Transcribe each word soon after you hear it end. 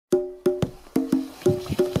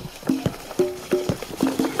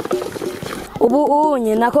ubu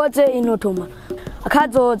unye nakoze inotoma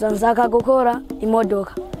akazoza nzaka gukora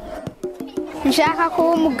imodoka. Nshaka kuba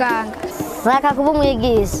umuganga. Nshaka kuba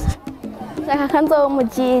umwigisha. Nshaka kanzoba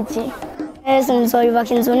umujiji. Ese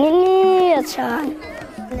nzoyubaka inzu nini cyane.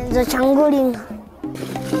 Nzocangura inka.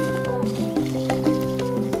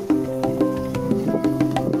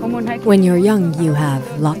 When you're young, you have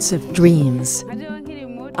lots of dreams.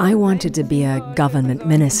 I wanted to be a government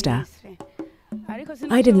minister.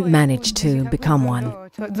 I didn't manage to become one.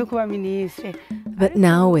 But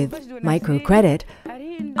now with Microcredit,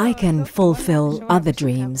 I can fulfill other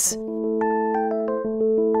dreams.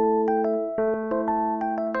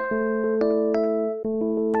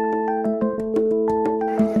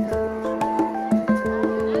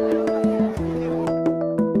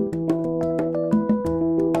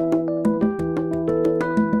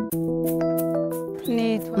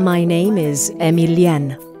 My name is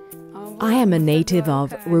Emilienne. I am a native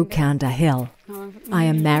of Rukanda Hill. I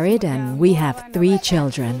am married and we have 3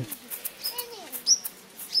 children.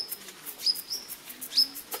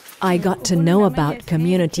 I got to know about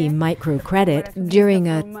community microcredit during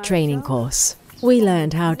a training course. We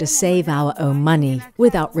learned how to save our own money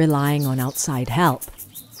without relying on outside help.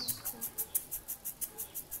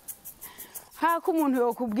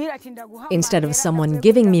 Instead of someone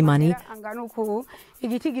giving me money,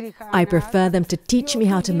 I prefer them to teach me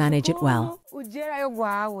how to manage it well.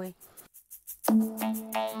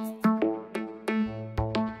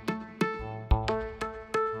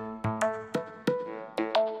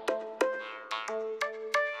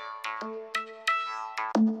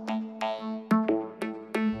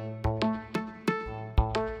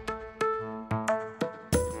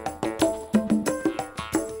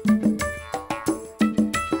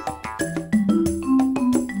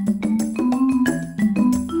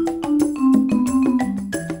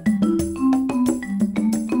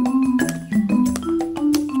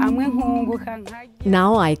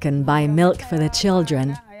 Now I can buy milk for the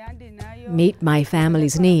children, meet my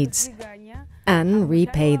family's needs, and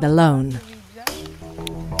repay the loan.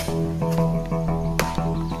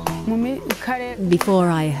 Before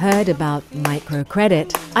I heard about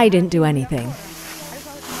microcredit, I didn't do anything.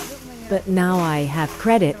 But now I have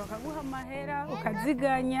credit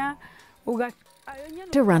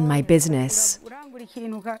to run my business.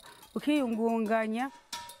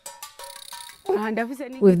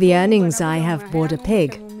 With the earnings, I have bought a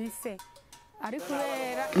pig.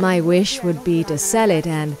 My wish would be to sell it,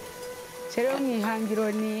 and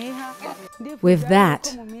with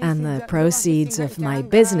that and the proceeds of my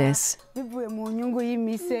business,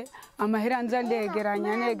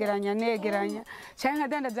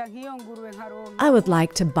 I would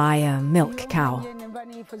like to buy a milk cow.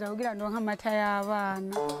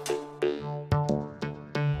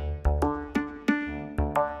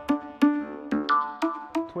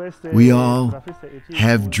 We all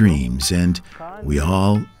have dreams, and we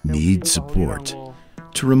all need support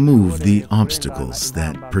to remove the obstacles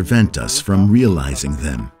that prevent us from realizing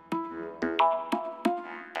them.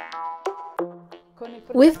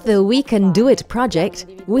 With the We Can Do It project,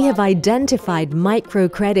 we have identified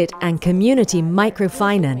microcredit and community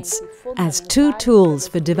microfinance as 2 tools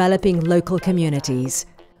for developing local communities.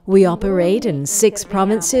 We operate in 6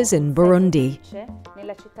 provinces in Burundi: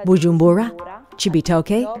 Bujumbura,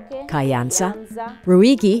 Cibitoke, Kayanza,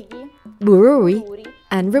 Ruigi, Bururi,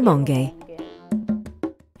 and Rumonge.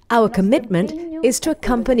 Our commitment is to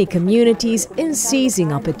accompany communities in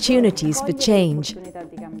seizing opportunities for change,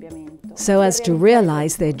 so as to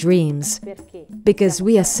realize their dreams, because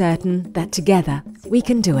we are certain that together we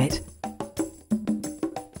can do it.